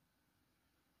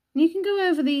 and you can go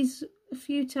over these a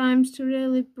few times to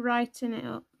really brighten it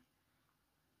up.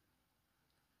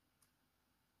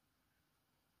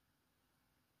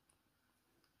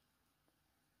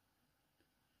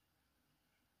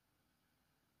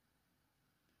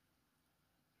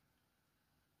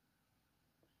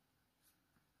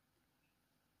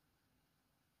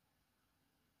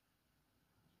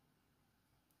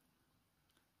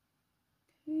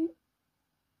 Okay.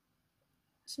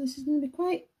 So this is going to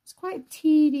be it's quite a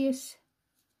tedious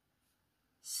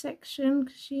section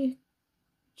because you're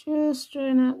just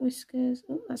drawing out whiskers.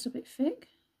 Oh, that's a bit thick.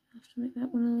 I have to make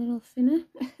that one a little thinner.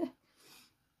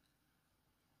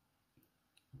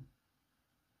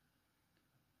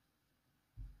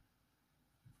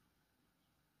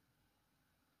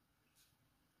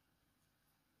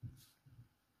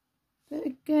 But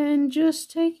again,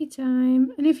 just take your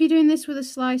time. And if you're doing this with a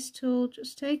slice tool,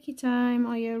 just take your time,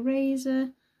 or your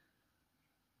razor.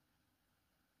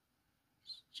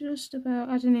 Just about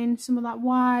adding in some of that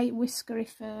white whiskery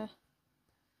fur.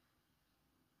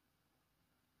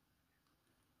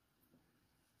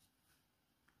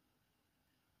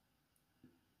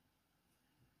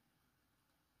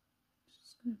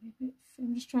 Just going to be a bit thin.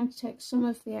 I'm just trying to take some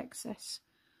of the excess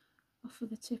off of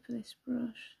the tip of this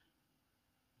brush.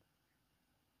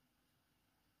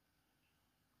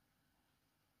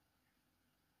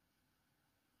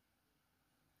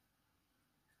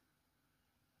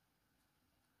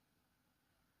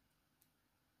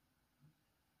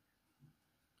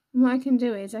 And what I can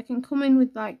do is I can come in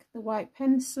with like the white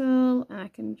pencil, and I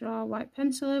can draw a white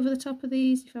pencil over the top of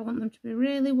these if I want them to be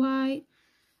really white,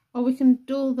 or we can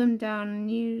dull them down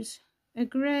and use a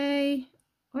grey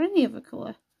or any other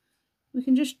colour. We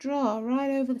can just draw right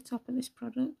over the top of this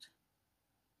product.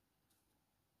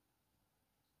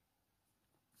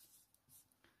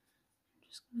 I'm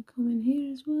just going to come in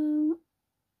here as well.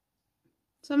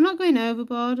 So I'm not going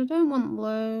overboard. I don't want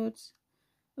loads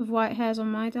of white hairs on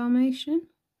my Dalmatian.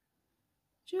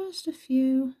 Just a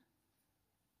few.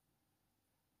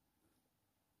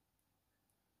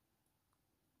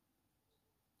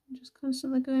 I'm just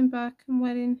constantly going back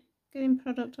and getting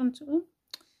product onto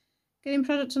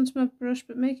my brush,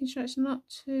 but making sure it's not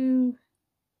too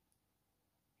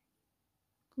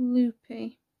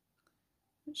gloopy,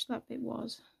 which that bit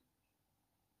was.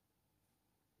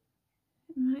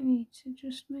 It might need to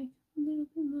just make a little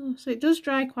bit more. So it does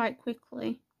dry quite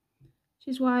quickly, which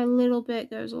is why a little bit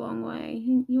goes a long way.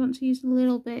 You want to use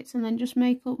little bits and then just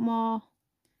make up more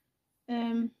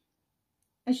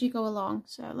as you go along.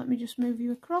 So let me just move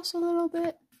you across a little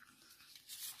bit.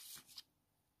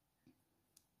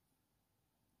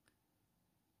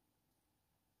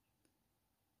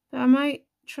 But I might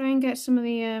try and get some of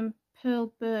the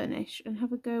pearl burnish and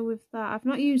have a go with that. I've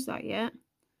not used that yet.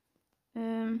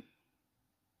 And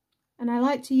I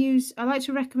like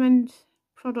to recommend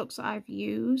products that I've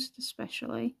used,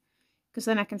 especially, because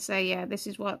then I can say, yeah, this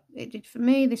is what it did for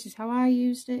me, this is how I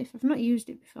used it. If I've not used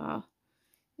it before,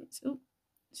 it's, oh,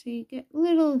 so you get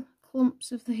little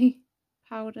clumps of the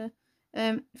powder.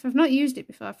 If I've not used it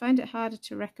before, I find it harder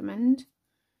to recommend.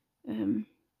 You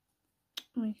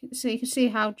can see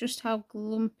how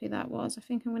glumpy that was. I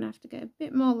think I'm going to have to get a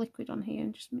bit more liquid on here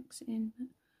and just mix it in.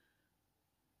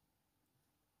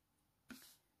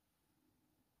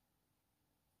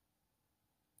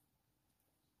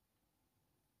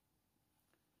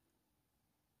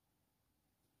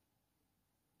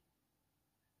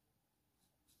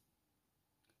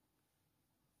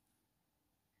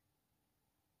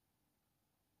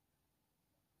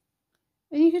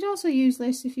 And you could also use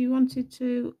this if you wanted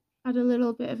to add a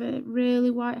little bit of a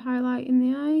really white highlight in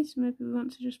the eyes. Maybe we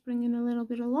want to just bring in a little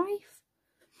bit of life.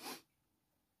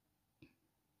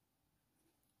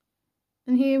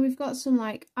 And here we've got some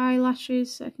like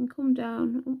eyelashes, so I can come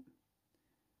down.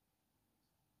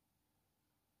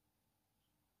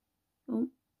 Oh.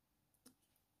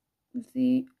 With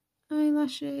the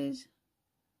eyelashes.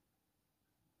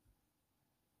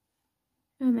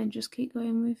 And then just keep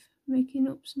going with making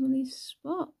up some of these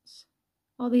spots.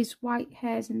 Or these white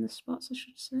hairs in the spots, I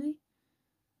should say.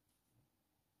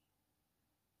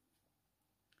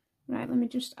 Right, let me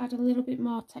just add a little bit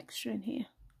more texture in here.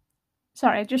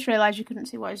 Sorry, I just realised you couldn't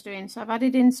see what I was doing. So I've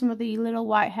added in some of the little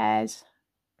white hairs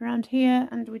around here,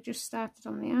 and we just started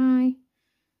on the eye.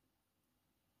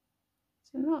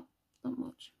 So not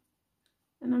much.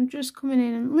 And I'm just coming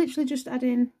in and literally just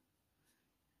adding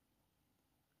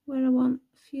where I want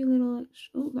a few little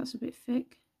extra, oh, that's a bit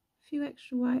thick, a few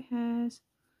extra white hairs.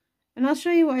 And I'll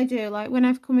show you what I do, like when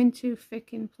I've come in too thick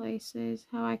in places,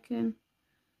 how I can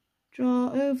draw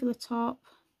over the top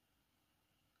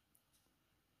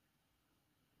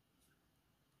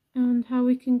and how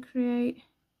we can create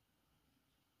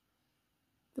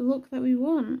the look that we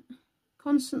want.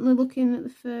 Constantly looking at the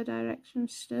fur direction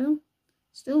still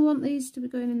want these to be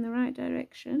going in the right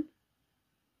direction.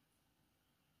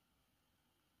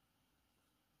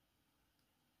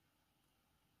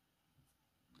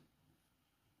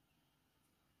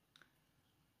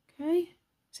 Okay,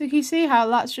 so you can see how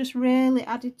that's just really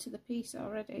added to the piece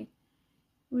already.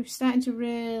 We're starting to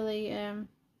really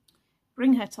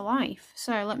bring her to life.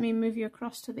 So let me move you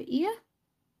across to the ear.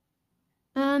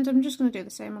 And I'm just going to do the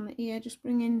same on the ear, just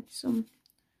bring in some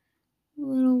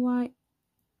little white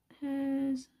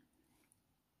hairs.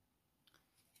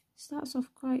 Starts off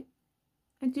quite,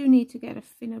 I do need to get a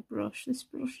thinner brush. This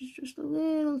brush is just a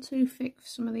little too thick for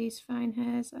some of these fine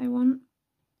hairs I want.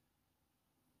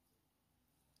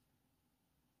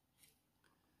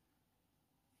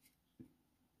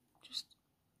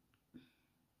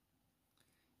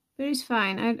 But it's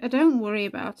fine. I don't worry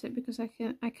about it because I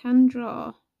can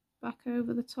draw back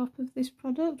over the top of this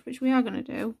product, which we are going to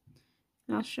do.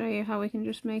 And I'll show you how we can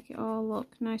just make it all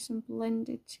look nice and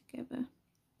blended together.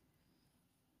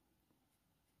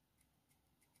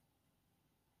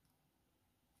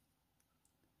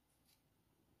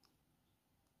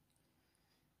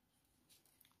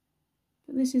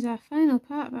 But this is our final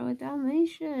part of our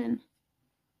Dalmatian.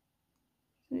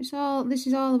 So this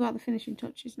is all about the finishing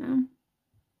touches now.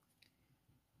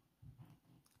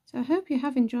 So I hope you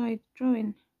have enjoyed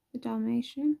drawing the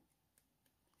Dalmatian.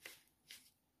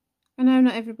 I know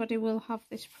not everybody will have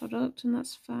this product, and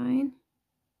that's fine.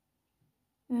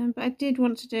 But I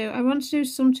want to do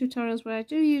some tutorials where I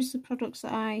do use the products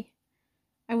that I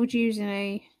would use in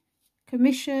a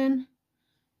commission,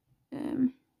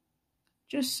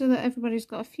 just so that everybody's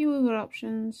got a few other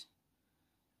options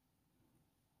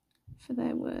for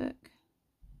their work.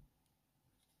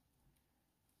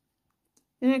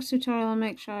 The next tutorial I'll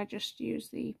make sure I just use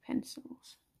the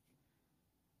pencils.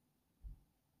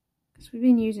 Because we've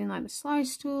been using like the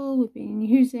slice tool, we've been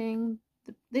using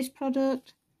this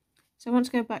product. So I want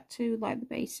to go back to like the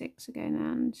basics again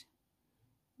and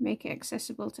make it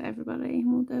accessible to everybody.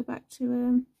 And we'll go back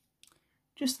to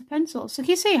just the pencil. So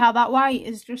can you see how that white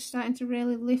is just starting to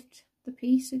really lift the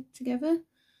piece together?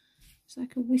 It's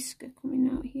like a whisker coming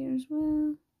out here as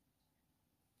well.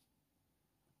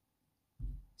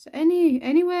 So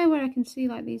anywhere where I can see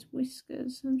like these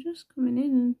whiskers, I'm just coming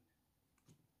in and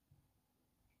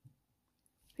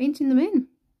painting them in.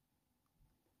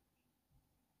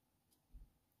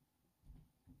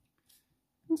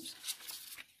 Oops.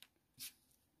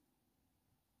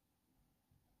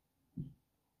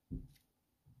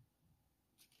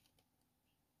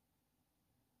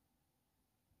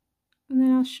 And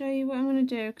then I'll show you what I'm going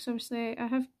to do, because obviously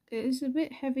it is a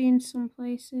bit heavy in some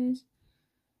places.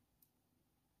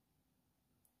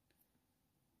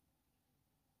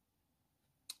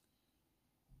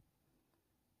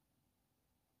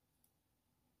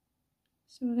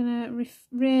 So we're going to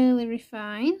really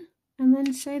refine and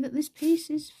then say that this piece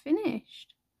is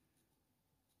finished.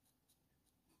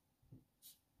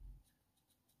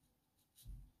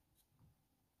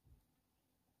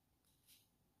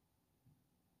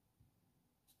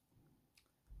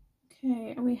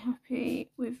 Okay, are we happy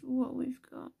with what we've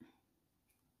got?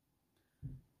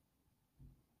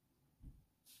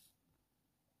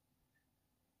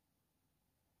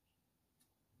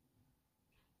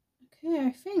 Okay,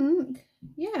 I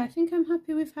think I'm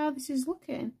happy with how this is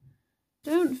looking.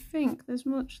 Don't think there's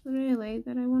much really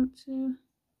that I want to...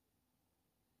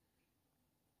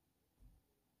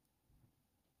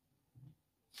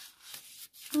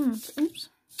 Oh, oops.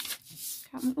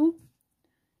 Oh,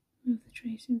 move the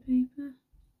tracing paper.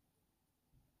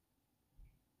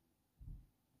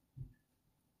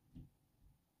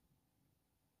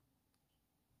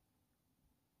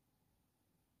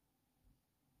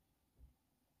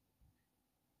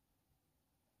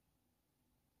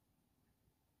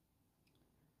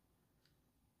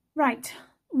 Right,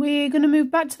 we're going to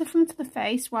move back to the front of the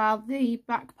face while the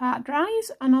back part dries,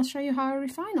 and I'll show you how I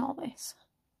refine all this.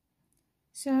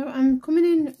 So I'm coming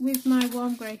in with my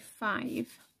warm grey 5.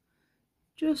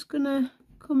 Just going to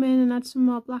come in and add some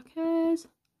more black hairs.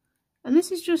 And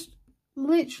this is just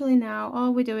literally now,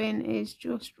 all we're doing is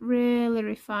just really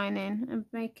refining and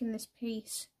making this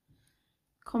piece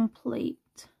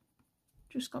complete.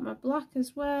 Just got my black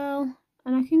as well,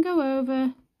 and I can go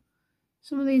over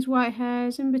some of these white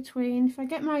hairs in between. If I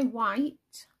get my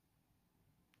white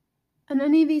and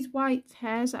any of these white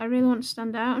hairs that I really want to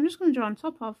stand out, I'm just going to draw on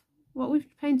top of what we've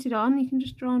painted on. You can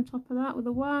just draw on top of that with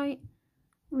the white,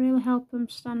 really help them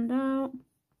stand out.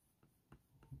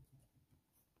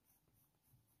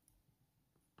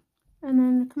 And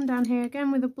then come down here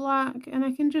again with the black, and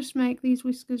I can just make these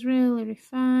whiskers really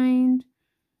refined,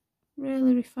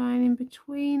 really refining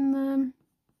between them.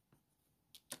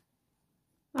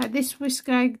 Like this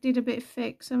whisker I did a bit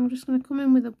thick, so I'm just going to come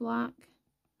in with the black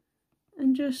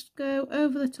and just go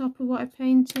over the top of what I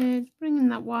painted, bring in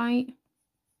that white.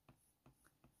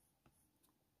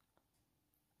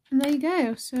 And there you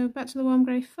go. So back to the warm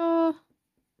grey 4.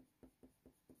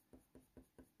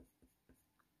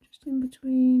 Just in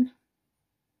between.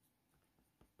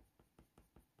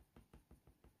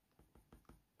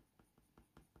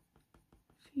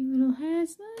 A few little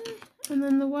hairs there. And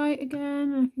then the white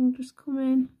again, I can just come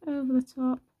in over the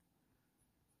top.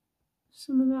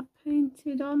 Some of that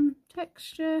painted on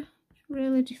texture,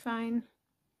 really define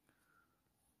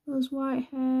those white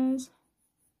hairs.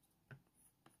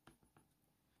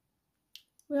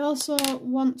 We also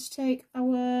want to take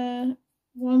our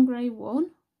warm grey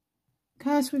 1,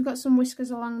 because we've got some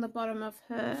whiskers along the bottom of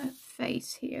her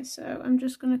face here, so I'm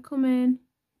just going to come in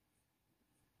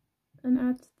and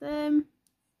add them.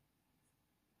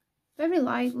 Very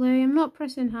lightly, I'm not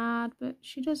pressing hard, but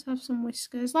she does have some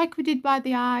whiskers, like we did by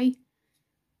the eye.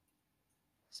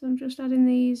 So I'm just adding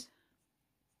these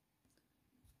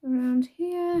around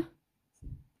here.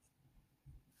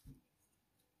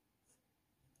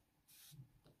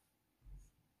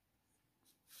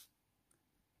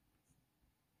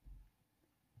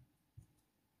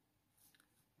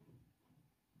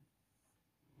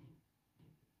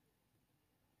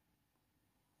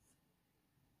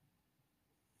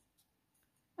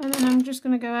 And then I'm just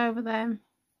going to go over them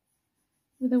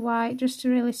with the white just to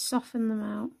really soften them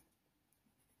out.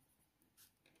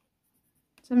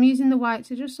 So I'm using the white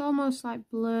to just almost like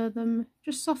blur them,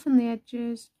 just soften the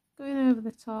edges, going over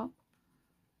the top.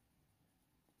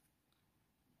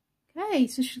 Okay,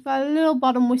 so she's got a little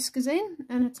bottom whiskers in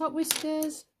and her top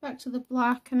whiskers, back to the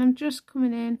black, and I'm just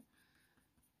coming in.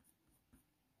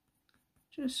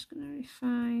 Just going to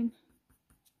refine.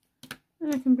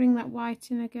 And I can bring that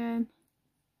white in again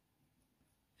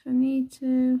if I need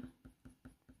to.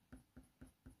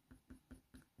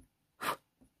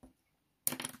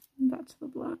 back to the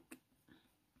black.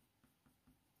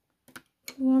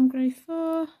 Warm grey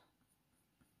 4.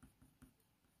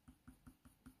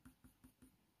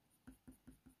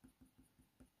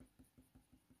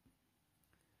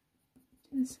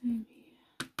 Do the same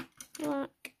here. Black.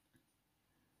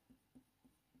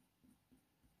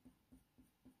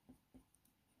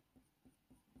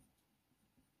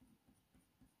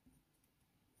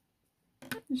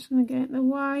 I'm just going to get the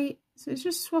white, so it's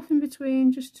just swapping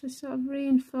between just to sort of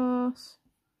reinforce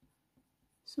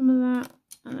some of that,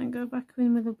 and then go back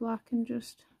in with the black and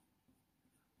just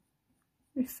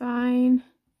refine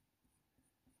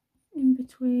in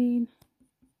between.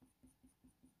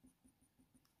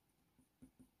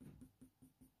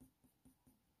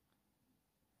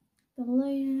 The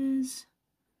layers.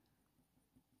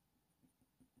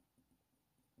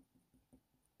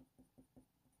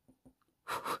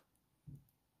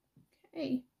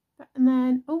 Okay, and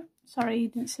then, oh, sorry, you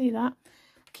didn't see that.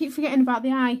 I keep forgetting about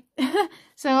the eye.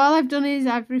 So all I've done is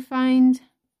I've refined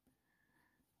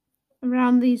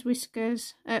around these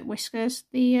whiskers,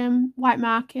 the white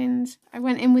markings. I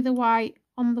went in with the white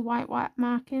on the white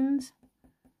markings,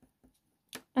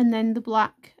 and then the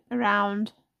black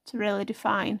around to really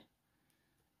define.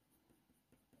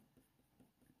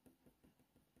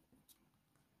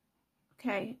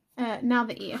 Okay, now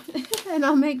the ear. And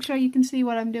I'll make sure you can see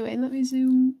what I'm doing. Let me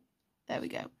zoom. There we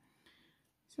go.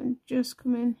 So I'm just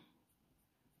coming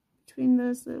between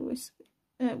those little whiskers.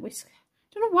 I don't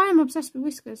know why I'm obsessed with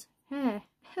whiskers. Hair.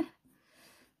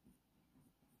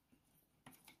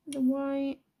 The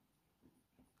white.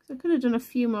 Because I could have done a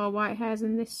few more white hairs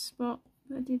in this spot,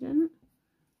 but I didn't.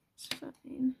 It's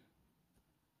fine.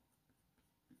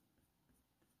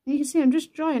 You can see I'm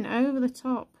just drawing over the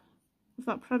top of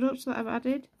that product that I've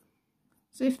added.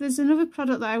 So if there's another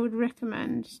product that I would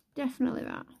recommend, it's definitely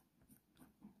that.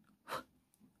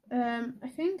 I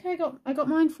think I got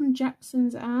mine from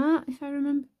Jackson's Art, if I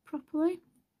remember properly.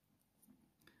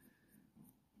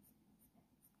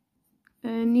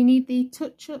 And you need the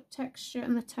touch up texture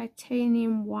and the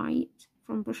titanium white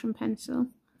from Brush and Pencil.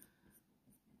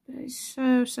 But it's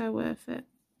so worth it.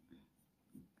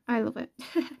 I love it.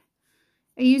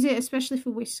 I use it especially for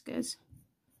whiskers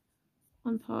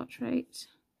on portraits.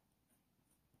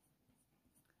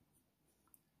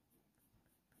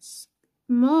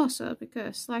 More so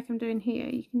because, like I'm doing here,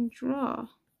 you can draw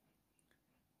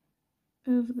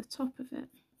over the top of it.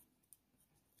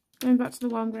 Going back to the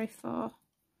warm grey 4.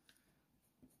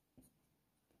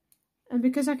 And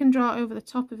because I can draw over the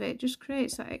top of it, it just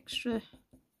creates that extra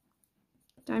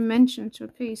dimension to a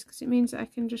piece, because it means that I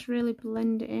can just really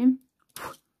blend it in.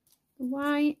 The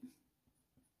white.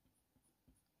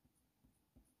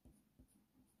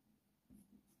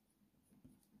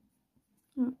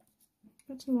 Oh,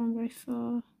 that's the warm grey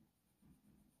 4.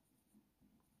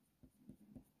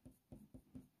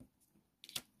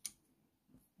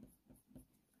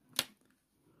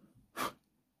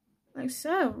 Like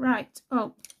so, right.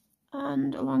 Oh,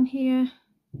 and along here.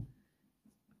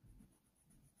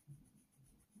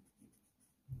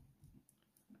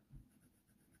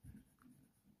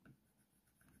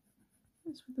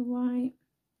 That's with the white.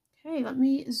 Okay, let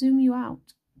me zoom you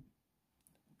out.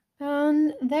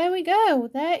 And there we go.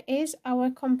 There is our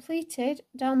completed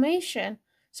Dalmatian.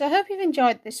 So I hope you've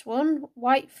enjoyed this one.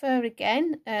 White fur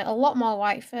again, a lot more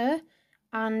white fur,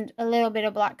 and a little bit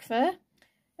of black fur.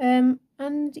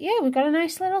 And yeah, we've got a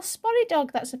nice little spotty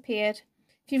dog that's appeared.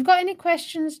 If you've got any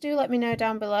questions, do let me know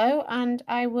down below and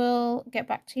I will get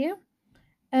back to you.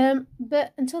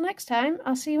 But until next time,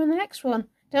 I'll see you in the next one.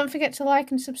 Don't forget to like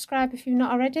and subscribe if you've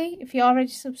not already. If you're already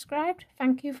subscribed,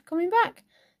 thank you for coming back.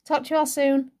 Talk to you all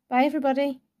soon. Bye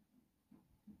everybody.